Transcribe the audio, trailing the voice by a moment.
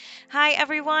Hi,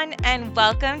 everyone, and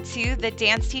welcome to the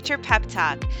Dance Teacher Pep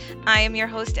Talk. I am your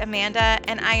host, Amanda,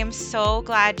 and I am so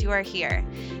glad you are here.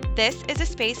 This is a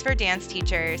space for dance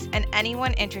teachers and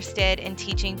anyone interested in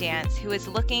teaching dance who is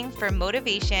looking for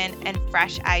motivation and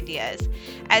fresh ideas.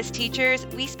 As teachers,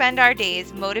 we spend our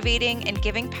days motivating and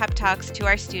giving pep talks to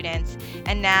our students,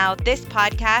 and now this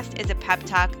podcast is a pep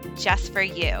talk just for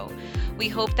you. We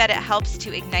hope that it helps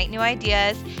to ignite new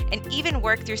ideas and even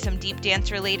work through some deep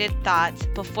dance related thoughts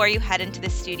before you head into the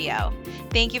studio.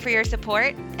 Thank you for your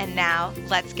support, and now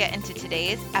let's get into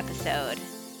today's episode.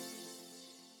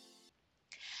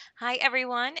 Hi,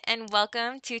 everyone, and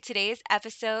welcome to today's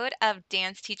episode of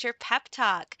Dance Teacher Pep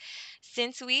Talk.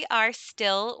 Since we are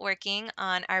still working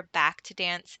on our Back to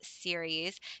Dance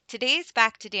series, today's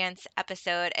Back to Dance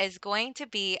episode is going to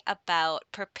be about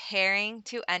preparing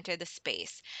to enter the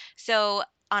space.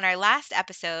 On our last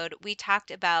episode, we talked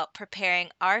about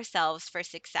preparing ourselves for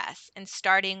success and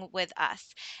starting with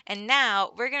us. And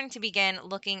now we're going to begin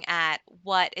looking at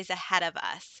what is ahead of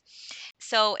us.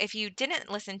 So, if you didn't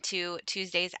listen to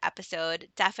Tuesday's episode,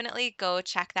 definitely go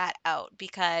check that out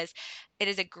because it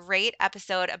is a great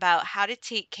episode about how to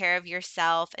take care of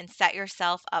yourself and set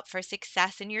yourself up for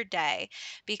success in your day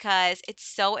because it's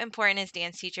so important as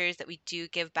dance teachers that we do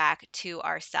give back to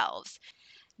ourselves.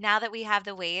 Now that we have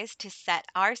the ways to set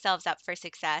ourselves up for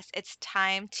success, it's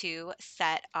time to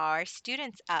set our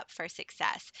students up for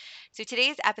success. So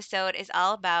today's episode is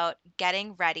all about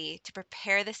getting ready to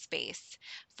prepare the space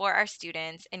for our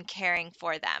students and caring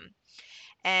for them.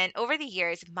 And over the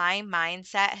years, my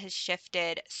mindset has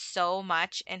shifted so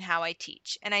much in how I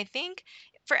teach. And I think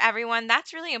for everyone,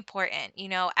 that's really important.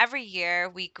 Every year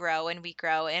we grow and we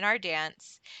grow in our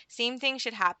dance. Same thing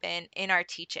should happen in our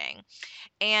teaching.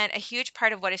 And a huge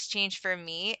part of what has changed for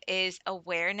me is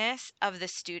awareness of the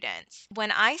students.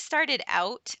 When I started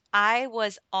out, I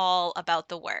was all about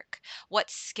the work. What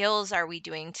skills are we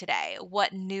doing today?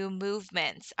 What new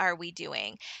movements are we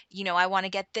doing? I want to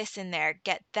get this in there,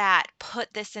 get that,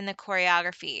 put this in the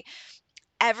choreography.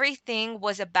 Everything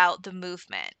was about the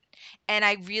movement. And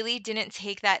I really didn't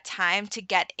take that time to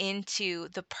get into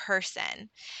the person.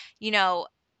 You know,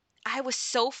 I was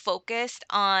so focused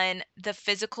on the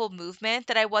physical movement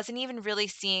that I wasn't even really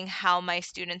seeing how my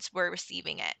students were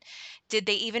receiving it. Did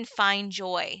they even find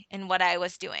joy in what I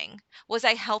was doing? Was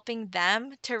I helping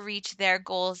them to reach their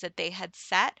goals that they had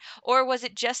set, or was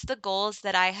it just the goals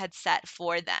that I had set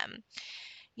for them?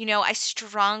 I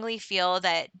strongly feel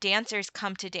that dancers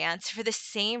come to dance for the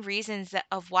same reasons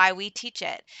of why we teach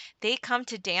it. They come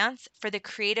to dance for the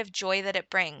creative joy that it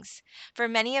brings. For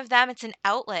many of them, it's an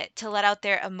outlet to let out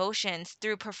their emotions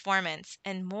through performance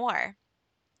and more.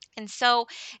 And so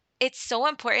it's so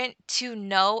important to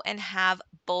know and have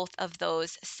both of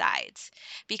those sides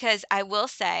because I will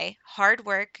say hard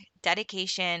work,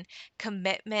 dedication,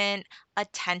 commitment,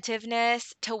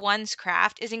 attentiveness to one's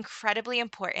craft is incredibly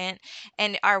important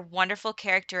and are wonderful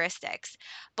characteristics.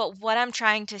 But what I'm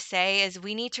trying to say is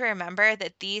we need to remember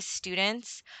that these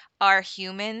students are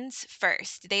humans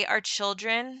first. They are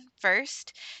children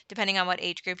first, depending on what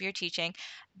age group you're teaching,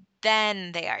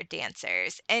 then they are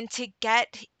dancers. And to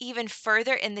get even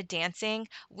further in the dancing,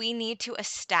 we need to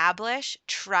establish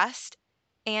trust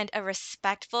and a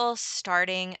respectful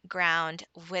starting ground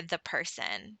with the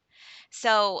person.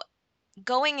 So,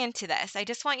 going into this, I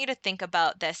just want you to think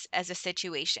about this as a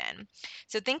situation.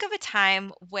 So, think of a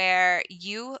time where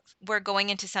you were going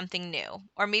into something new,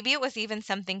 or maybe it was even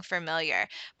something familiar,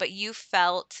 but you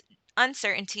felt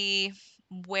uncertainty,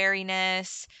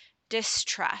 wariness,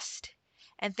 distrust.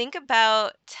 And think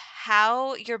about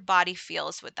how your body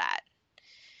feels with that.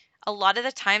 A lot of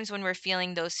the times when we're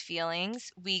feeling those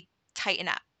feelings, we tighten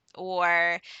up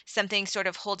or something sort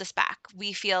of hold us back.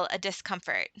 We feel a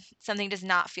discomfort. Something does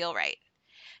not feel right.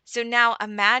 So now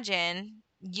imagine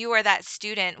you are that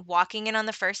student walking in on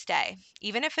the first day.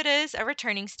 Even if it is a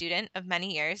returning student of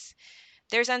many years,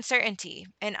 there's uncertainty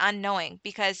and unknowing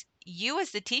because you, as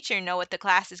the teacher, know what the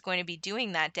class is going to be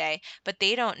doing that day, but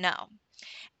they don't know.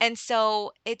 And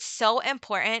so it's so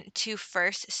important to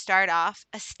first start off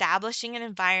establishing an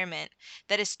environment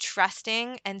that is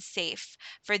trusting and safe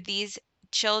for these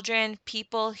children,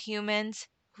 people, humans,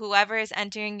 whoever is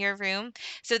entering your room,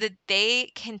 so that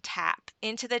they can tap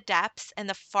into the depths and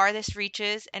the farthest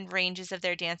reaches and ranges of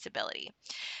their dance ability.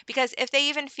 Because if they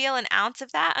even feel an ounce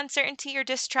of that uncertainty or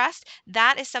distrust,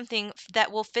 that is something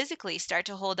that will physically start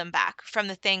to hold them back from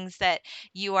the things that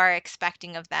you are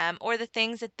expecting of them or the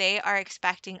things that they are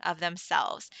expecting of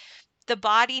themselves. The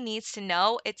body needs to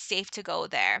know it's safe to go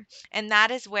there. And that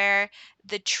is where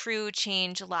the true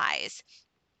change lies.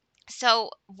 So,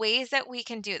 ways that we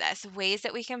can do this, ways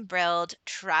that we can build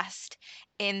trust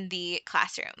in the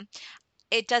classroom.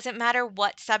 It doesn't matter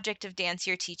what subject of dance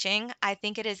you're teaching. I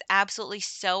think it is absolutely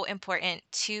so important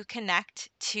to connect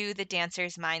to the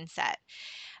dancer's mindset.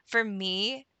 For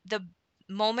me, the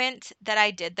moment that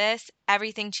I did this,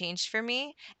 everything changed for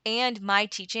me, and my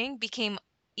teaching became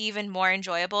even more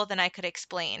enjoyable than I could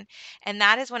explain. And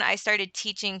that is when I started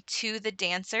teaching to the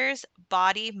dancer's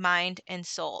body, mind, and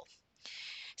soul.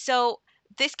 So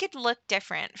this could look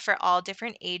different for all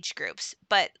different age groups,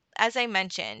 but as I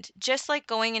mentioned, just like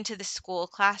going into the school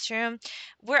classroom,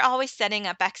 we're always setting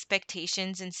up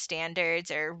expectations and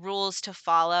standards or rules to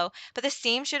follow, but the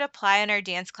same should apply in our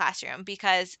dance classroom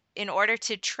because in order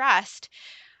to trust,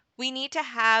 we need to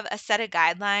have a set of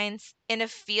guidelines and a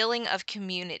feeling of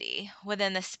community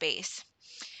within the space.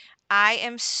 I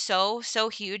am so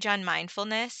huge on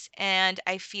mindfulness, and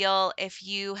I feel if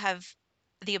you have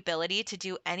the ability to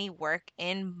do any work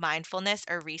in mindfulness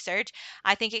or research,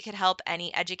 I think it could help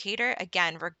any educator,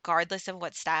 again, regardless of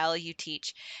what style you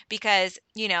teach. Because,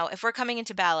 if we're coming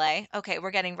into ballet, okay, we're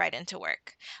getting right into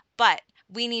work. But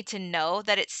we need to know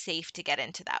that it's safe to get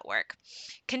into that work.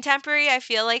 Contemporary, I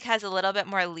feel like, has a little bit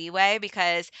more leeway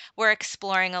because we're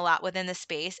exploring a lot within the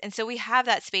space. And so we have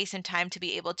that space and time to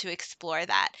be able to explore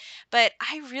that. But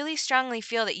I really strongly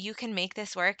feel that you can make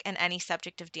this work in any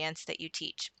subject of dance that you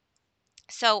teach.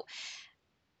 So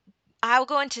I'll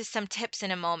go into some tips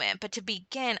in a moment, but to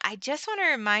begin, I just want to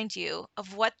remind you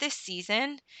of what this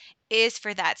season is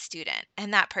for that student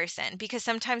and that person because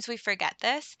sometimes we forget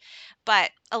this.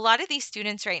 But a lot of these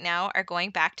students right now are going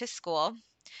back to school.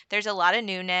 There's a lot of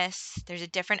newness, there's a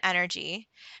different energy.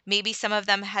 Maybe some of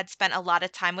them had spent a lot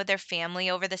of time with their family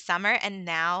over the summer, and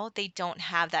now they don't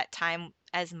have that time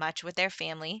as much with their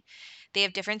family. They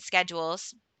have different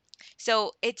schedules.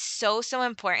 So it's so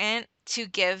important to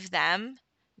give them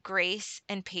grace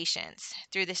and patience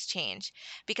through this change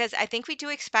because I think we do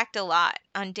expect a lot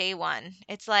on day one.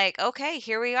 It's like, okay,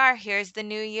 here we are. Here's the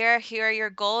new year. Here are your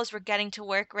goals. We're getting to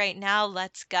work right now.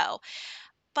 Let's go.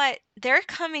 But they're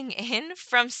coming in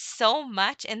from so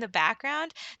much in the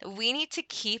background that we need to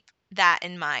keep that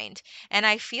in mind. And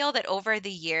I feel that over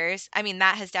the years, I mean,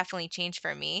 that has definitely changed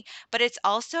for me, but it's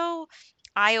also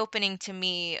eye opening to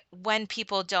me when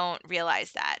people don't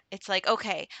realize that. It's like,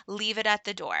 okay, leave it at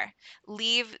the door.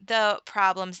 Leave the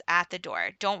problems at the door.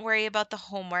 Don't worry about the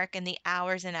homework and the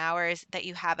hours and hours that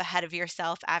you have ahead of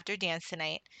yourself after dance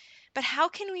tonight. But how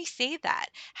can we say that?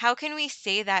 How can we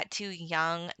say that to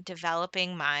young,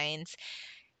 developing minds?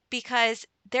 Because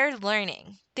they're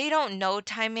learning. They don't know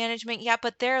time management yet,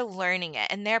 but they're learning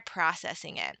it and they're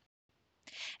processing it.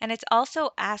 And it's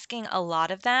also asking a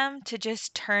lot of them to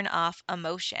just turn off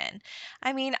emotion.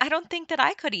 I mean, I don't think that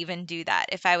I could even do that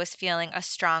if I was feeling a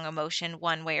strong emotion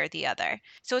one way or the other.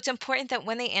 So it's important that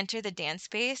when they enter the dance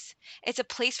space, it's a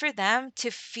place for them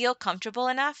to feel comfortable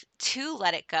enough to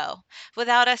let it go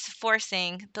without us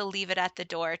forcing the leave it at the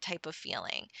door type of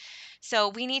feeling. So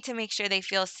we need to make sure they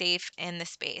feel safe in the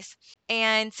space.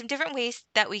 And some different ways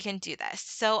that we can do this.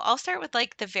 So I'll start with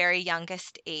like the very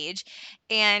youngest age.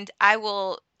 And I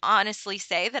will honestly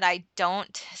say that I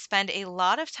don't spend a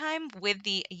lot of time with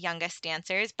the youngest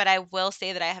dancers, but I will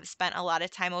say that I have spent a lot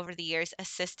of time over the years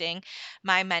assisting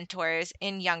my mentors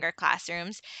in younger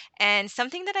classrooms. And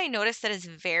something that I noticed that is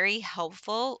very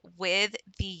helpful with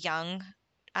the young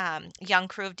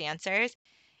crew of dancers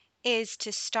is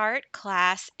to start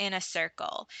class in a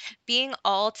circle. Being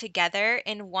all together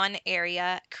in one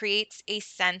area creates a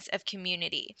sense of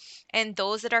community. And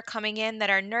those that are coming in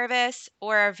that are nervous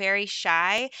or are very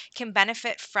shy can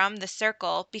benefit from the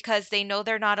circle because they know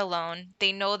they're not alone.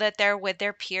 They know that they're with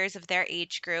their peers of their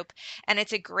age group. And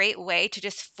it's a great way to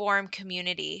just form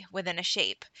community within a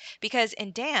shape. Because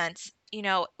in dance,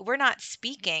 we're not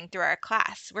speaking through our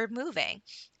class, we're moving.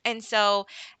 And so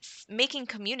making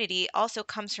community also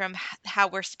comes from how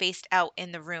we're spaced out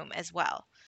in the room as well.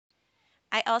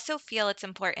 I also feel it's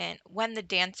important when the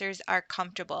dancers are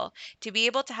comfortable to be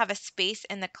able to have a space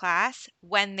in the class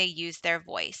when they use their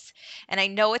voice. And I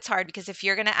know it's hard because if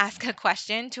you're going to ask a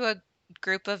question to a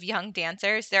group of young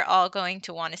dancers, they're all going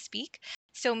to want to speak.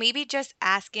 So maybe just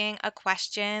asking a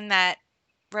question that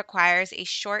requires a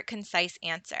short, concise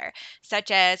answer,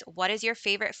 such as, what is your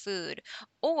favorite food?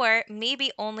 Or maybe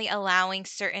only allowing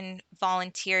certain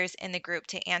volunteers in the group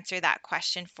to answer that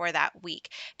question for that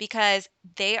week because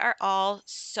they are all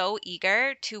so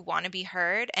eager to want to be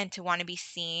heard and to want to be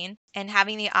seen. And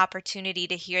having the opportunity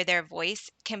to hear their voice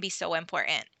can be so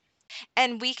important.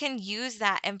 And we can use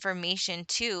that information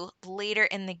too later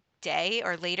in the day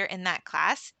or later in that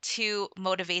class to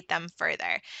motivate them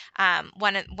further.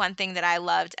 One thing that I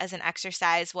loved as an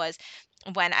exercise was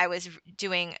when I was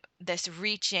doing this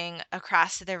reaching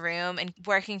across the room and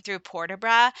working through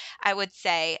Portabra, I would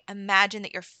say, imagine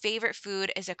that your favorite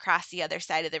food is across the other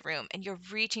side of the room and you're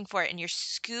reaching for it and you're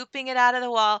scooping it out of the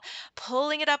wall,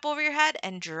 pulling it up over your head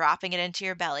and dropping it into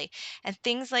your belly. And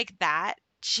things like that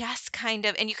just kind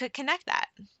of, and you could connect that.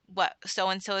 What so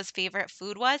and so's favorite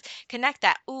food was, connect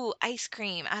that. Ooh, ice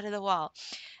cream out of the wall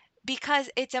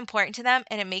because it's important to them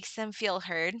and it makes them feel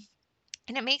heard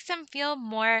and it makes them feel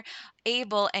more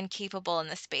able and capable in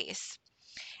the space.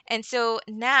 And so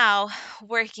now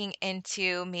working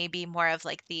into maybe more of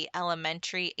like the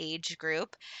elementary age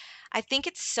group, I think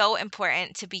it's so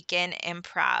important to begin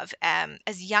improv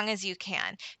as young as you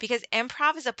can because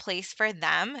improv is a place for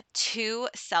them to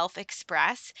self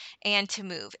express and to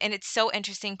move. And it's so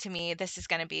interesting to me. This is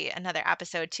going to be another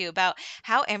episode too about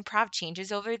how improv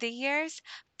changes over the years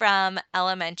from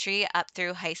elementary up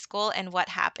through high school and what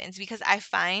happens because I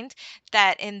find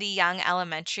that in the young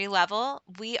elementary level,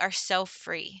 we are so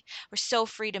free. We're so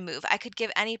free to move. I could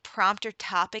give any prompt or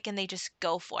topic and they just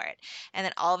go for it. And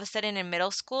then all of a sudden in middle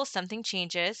school, something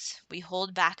changes. We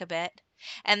hold back a bit.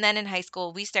 And then in high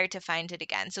school, we start to find it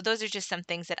again. So those are just some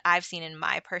things that I've seen in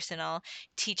my personal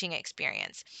teaching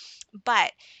experience.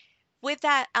 But with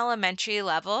that elementary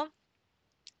level,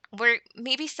 we're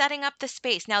maybe setting up the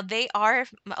space. Now, they are,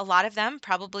 a lot of them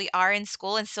probably are in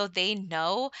school. And so they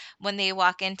know when they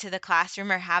walk into the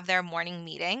classroom or have their morning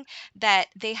meeting that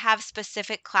they have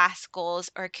specific class goals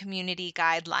or community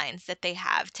guidelines that they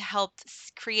have to help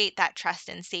create that trust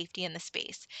and safety in the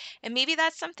space. And maybe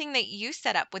that's something that you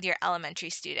set up with your elementary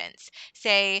students.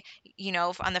 Say,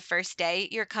 on the first day,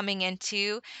 you're coming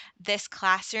into this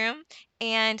classroom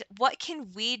and what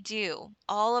can we do,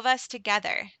 all of us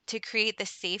together, to create the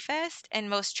safest and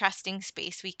most trusting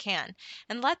space we can?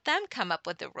 And let them come up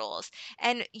with the rules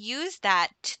and use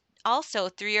that also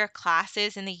through your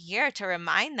classes in the year to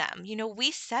remind them, we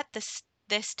set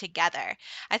this together.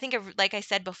 I think, like I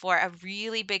said before, a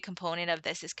really big component of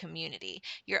this is community.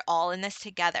 You're all in this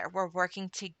together. We're working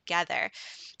together.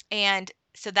 And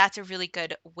so that's a really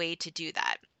good way to do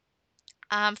that.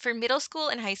 For middle school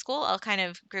and high school, I'll kind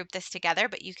of group this together,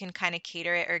 but you can kind of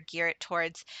cater it or gear it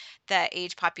towards the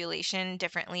age population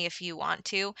differently if you want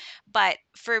to. But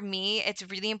for me, it's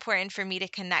really important for me to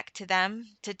connect to them,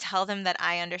 to tell them that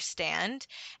I understand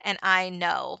and I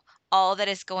know all that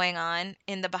is going on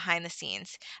in the behind the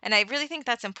scenes. And I really think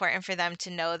that's important for them to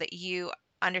know that you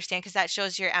understand because that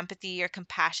shows your empathy, your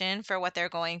compassion for what they're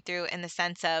going through in the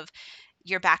sense of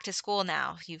you're back to school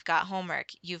now. You've got homework,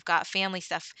 you've got family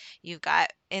stuff, you've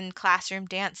got in classroom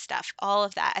dance stuff, all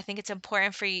of that. I think it's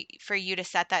important for you to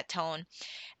set that tone.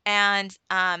 And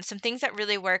some things that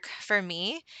really work for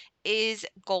me is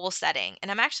goal setting. And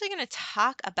I'm actually going to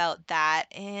talk about that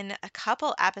in a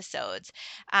couple episodes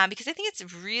because I think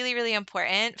it's really, really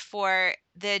important for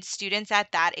the students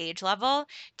at that age level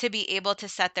to be able to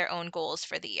set their own goals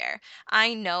for the year.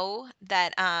 I know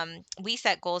that we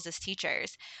set goals as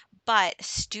teachers, but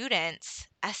students,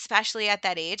 especially at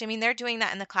that age, I mean, they're doing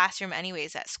that in the classroom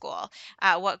anyways at school.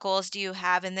 What goals do you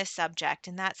have in this subject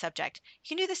and that subject?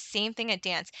 You can do the same thing at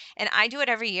dance. And I do it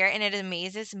every year, and it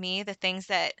amazes me the things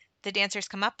that the dancers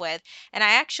come up with. And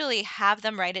I actually have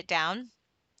them write it down.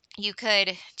 You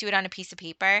could do it on a piece of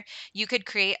paper. You could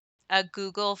create a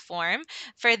Google form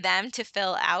for them to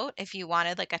fill out if you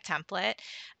wanted like a template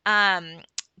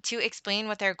to explain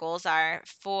what their goals are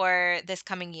for this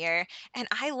coming year. And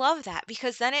I love that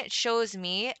because then it shows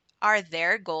me, are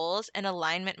their goals in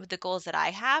alignment with the goals that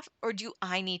I have, or do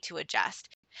I need to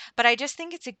adjust? But I just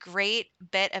think it's a great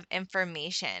bit of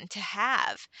information to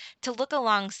have to look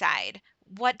alongside.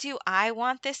 What do I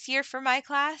want this year for my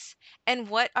class? And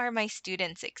what are my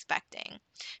students expecting?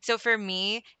 So for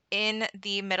me, in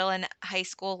the middle and high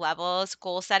school levels,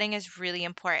 goal setting is really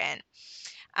important.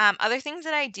 Other things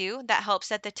that I do that help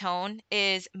set the tone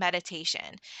is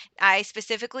meditation. I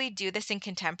specifically do this in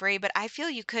contemporary, but I feel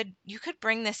you could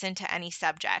bring this into any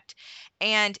subject.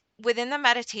 And within the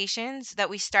meditations that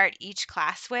we start each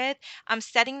class with, I'm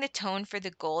setting the tone for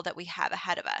the goal that we have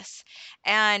ahead of us.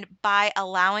 And by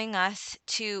allowing us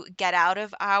to get out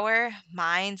of our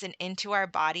minds and into our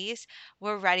bodies,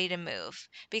 we're ready to move.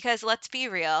 Because let's be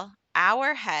real,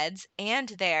 our heads and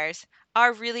theirs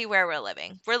are really where we're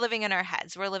living. We're living in our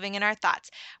heads, we're living in our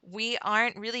thoughts. We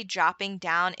aren't really dropping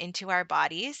down into our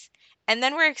bodies. And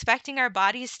then we're expecting our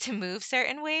bodies to move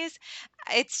certain ways.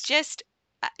 It's just,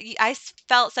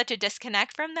 felt such a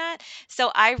disconnect from that.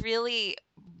 So I really,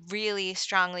 really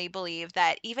strongly believe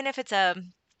that even if it's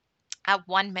a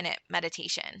 1 minute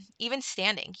meditation, even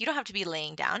standing. You don't have to be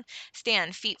laying down.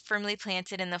 Stand, feet firmly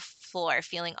planted in the floor,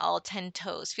 feeling all 10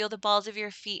 toes. Feel the balls of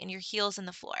your feet and your heels in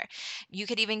the floor. You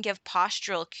could even give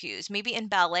postural cues. Maybe in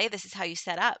ballet, this is how you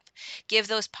set up. Give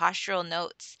those postural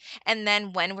notes. And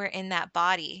then when we're in that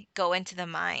body, go into the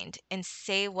mind and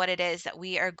say what it is that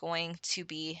we are going to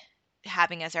be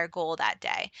having as our goal that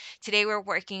day. Today, we're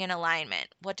working in alignment.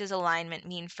 What does alignment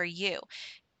mean for you?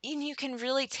 And you can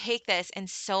really take this in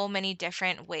so many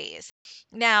different ways.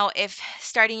 Now, if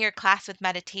starting your class with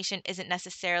meditation isn't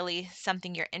necessarily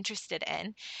something you're interested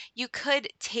in, you could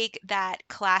take that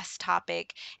class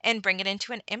topic and bring it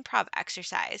into an improv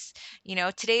exercise.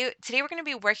 Today we're going to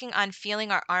be working on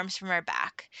feeling our arms from our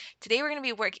back. Today we're going to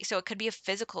be working, so it could be a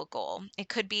physical goal, it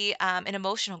could be an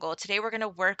emotional goal. Today we're going to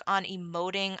work on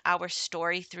emoting our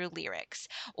story through lyrics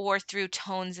or through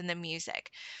tones in the music.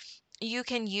 You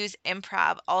can use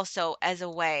improv also as a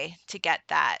way to get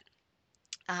that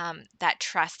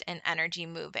trust and energy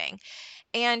moving.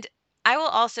 And I will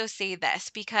also say this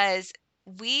because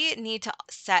we need to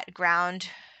set ground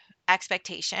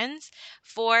expectations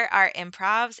for our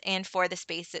improvs and for the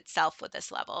space itself with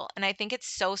this level. And I think it's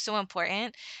so, so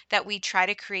important that we try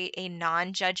to create a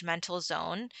non judgmental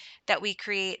zone, that we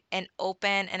create an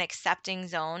open and accepting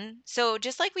zone. So,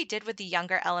 just like we did with the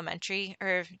younger elementary,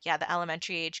 or yeah, the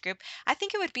elementary age group, I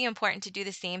think it would be important to do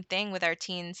the same thing with our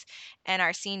teens and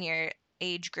our senior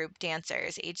age group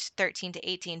dancers, age 13 to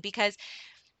 18, because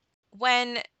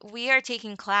when we are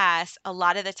taking class, a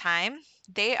lot of the time,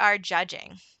 they are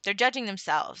judging. They're judging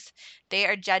themselves. They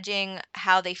are judging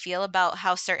how they feel about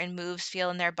how certain moves feel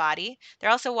in their body. They're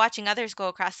also watching others go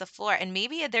across the floor, and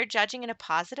maybe they're judging in a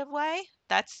positive way.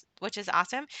 That's which is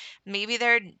awesome. Maybe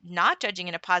they're not judging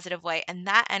in a positive way, and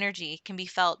that energy can be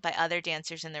felt by other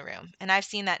dancers in the room. And I've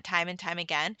seen that time and time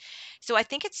again. So I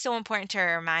think it's so important to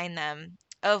remind them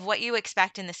of what you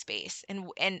expect in the space,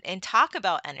 and talk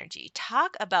about energy,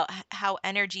 talk about how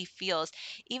energy feels,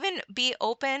 even be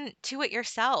open to it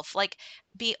yourself, like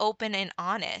be open and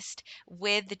honest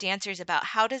with the dancers about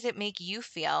how does it make you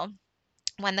feel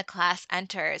when the class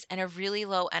enters in a really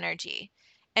low energy.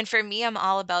 And for me, I'm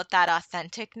all about that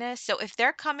authenticness. So if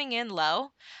they're coming in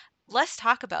low, let's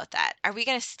talk about that. Are we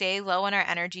going to stay low on our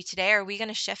energy today, or are we going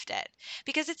to shift it?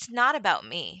 Because it's not about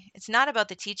me. It's not about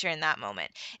the teacher in that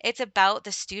moment. It's about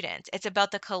the student. It's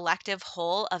about the collective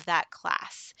whole of that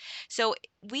class. So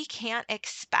we can't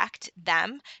expect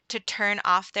them to turn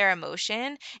off their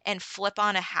emotion and flip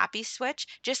on a happy switch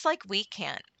just like we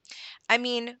can. I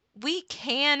mean, we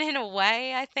can in a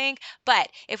way, I think, but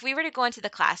if we were to go into the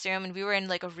classroom and we were in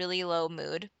like a really low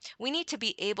mood, we need to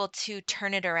be able to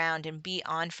turn it around and be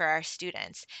on for our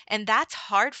students. And that's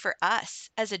hard for us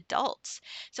as adults.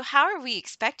 So how are we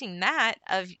expecting that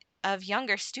of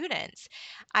younger students?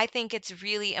 I think it's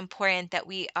really important that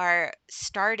we are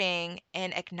starting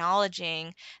and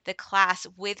acknowledging the class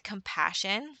with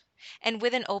compassion and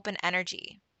with an open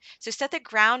energy. So set the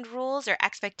ground rules or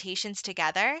expectations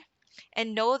together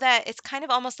and know that it's kind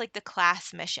of almost like the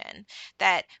class mission,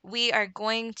 that we are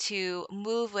going to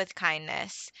move with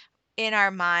kindness in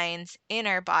our minds, in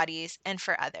our bodies, and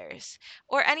for others,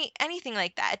 or anything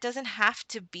like that. It doesn't have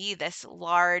to be this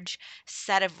large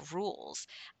set of rules.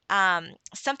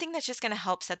 Something that's just going to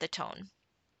help set the tone.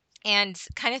 And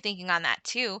kind of thinking on that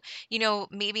too,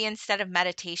 maybe instead of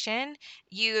meditation,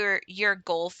 your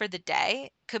goal for the day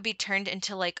could be turned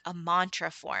into like a mantra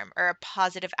form or a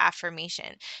positive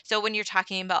affirmation. So when you're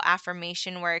talking about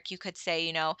affirmation work, you could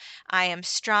say, I am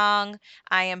strong,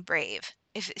 I am brave.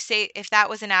 If that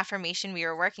was an affirmation we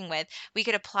were working with, we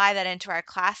could apply that into our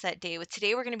class that day. With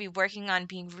today, we're going to be working on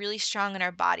being really strong in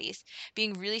our bodies,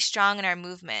 being really strong in our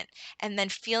movement, and then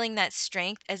feeling that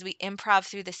strength as we improv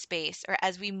through the space, or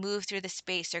as we move through the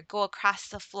space, or go across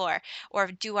the floor, or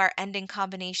do our ending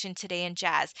combination today in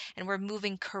jazz. And we're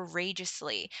moving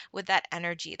courageously with that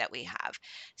energy that we have.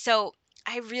 So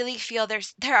I really feel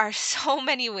there are so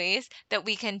many ways that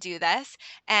we can do this,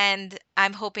 and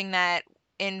I'm hoping that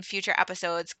in future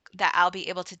episodes that I'll be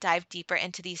able to dive deeper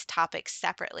into these topics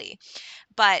separately.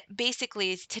 But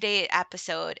basically, today's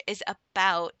episode is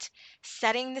about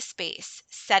setting the space,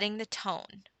 setting the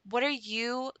tone. What are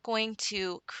you going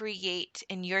to create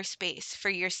in your space for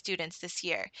your students this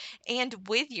year and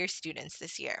with your students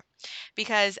this year?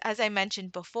 Because as I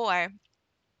mentioned before,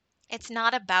 it's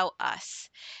not about us.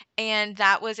 And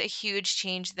that was a huge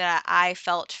change that I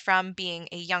felt from being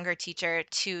a younger teacher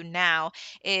to now,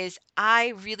 is I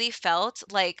really felt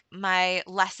like my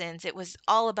lessons, it was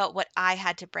all about what I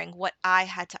had to bring, what I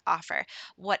had to offer,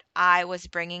 what I was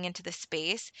bringing into the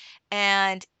space.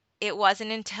 And it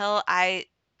wasn't until I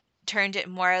turned it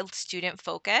more student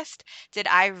focused, did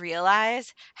I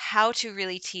realize how to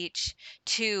really teach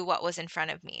to what was in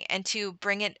front of me and to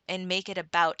bring it and make it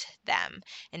about them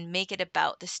and make it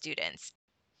about the students.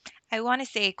 I want to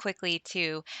say quickly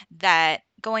too that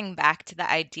going back to the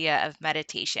idea of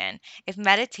meditation, if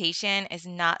meditation is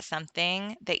not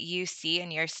something that you see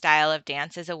in your style of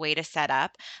dance as a way to set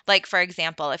up, like for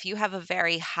example, if you have a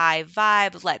very high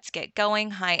vibe, let's get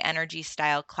going, high energy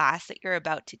style class that you're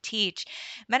about to teach,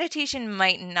 meditation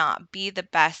might not be the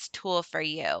best tool for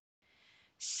you.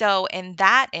 So, in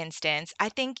that instance, I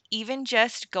think even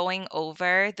just going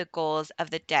over the goals of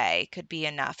the day could be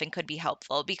enough and could be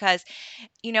helpful because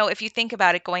if you think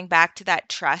about it, going back to that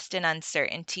trust and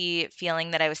uncertainty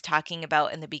feeling that I was talking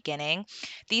about in the beginning,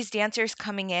 these dancers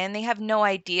coming in, they have no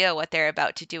idea what they're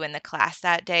about to do in the class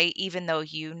that day, even though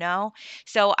you know.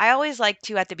 So I always like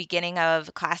to, at the beginning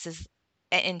of classes,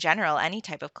 in general, any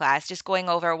type of class, just going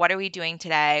over what are we doing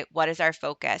today? What is our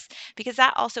focus? Because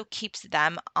that also keeps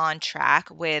them on track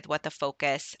with what the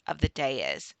focus of the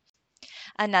day is.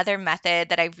 Another method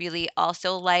that I really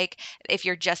also like, if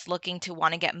you're just looking to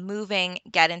want to get moving,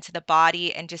 get into the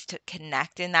body, and just to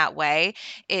connect in that way,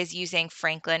 is using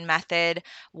Franklin method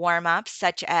warm ups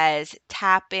such as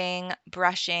tapping,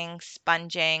 brushing,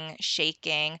 sponging,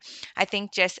 shaking. I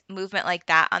think just movement like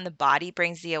that on the body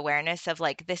brings the awareness of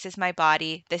like, this is my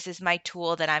body, this is my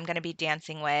tool that I'm going to be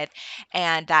dancing with.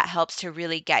 And that helps to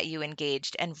really get you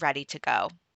engaged and ready to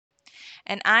go.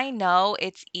 And I know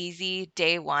it's easy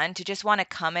day one to just want to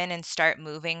come in and start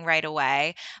moving right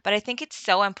away. But I think it's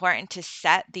so important to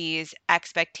set these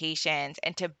expectations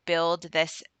and to build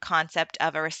this concept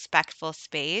of a respectful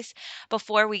space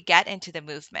before we get into the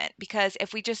movement. Because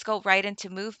if we just go right into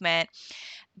movement,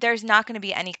 there's not going to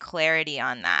be any clarity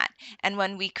on that. And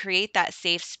when we create that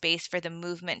safe space for the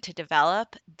movement to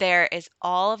develop, there is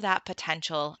all of that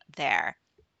potential there.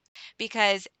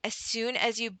 Because as soon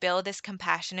as you build this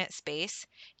compassionate space,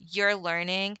 your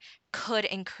learning could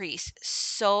increase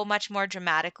so much more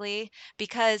dramatically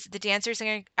because the dancers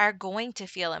are going to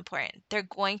feel important. They're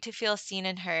going to feel seen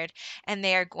and heard, and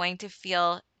they are going to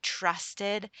feel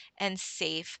trusted and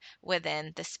safe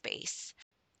within the space.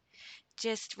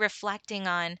 Just reflecting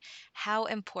on how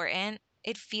important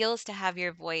it feels to have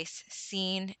your voice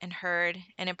seen and heard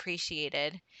and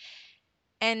appreciated.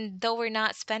 And though we're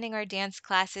not spending our dance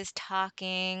classes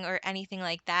talking or anything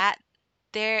like that,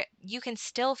 there you can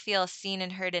still feel seen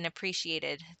and heard and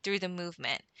appreciated through the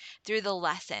movement, through the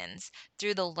lessons,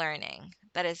 through the learning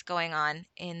that is going on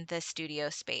in the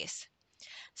studio space.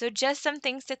 So just some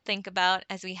things to think about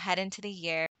as we head into the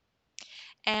year.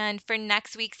 And for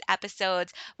next week's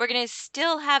episodes, we're going to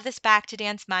still have this back to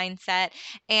dance mindset.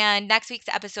 And next week's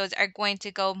episodes are going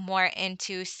to go more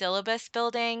into syllabus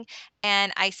building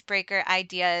and icebreaker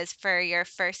ideas for your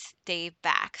first day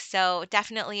back. So,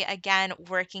 definitely, again,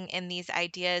 working in these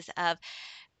ideas of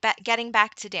getting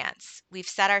back to dance. We've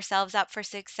set ourselves up for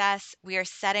success. We are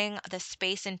setting the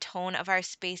space and tone of our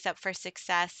space up for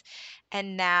success.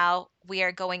 And now we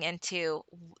are going into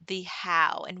the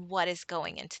how and what is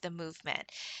going into the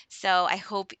movement. So I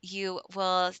hope you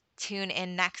will tune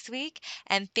in next week.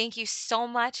 And thank you so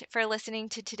much for listening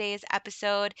to today's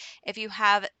episode. If you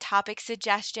have topic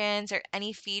suggestions or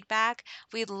any feedback,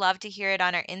 we'd love to hear it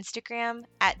on our Instagram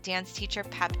at Dance Teacher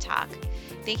Pep Talk.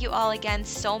 Thank you all again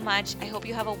so much. I hope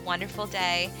you have a wonderful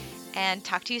day and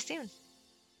talk to you soon.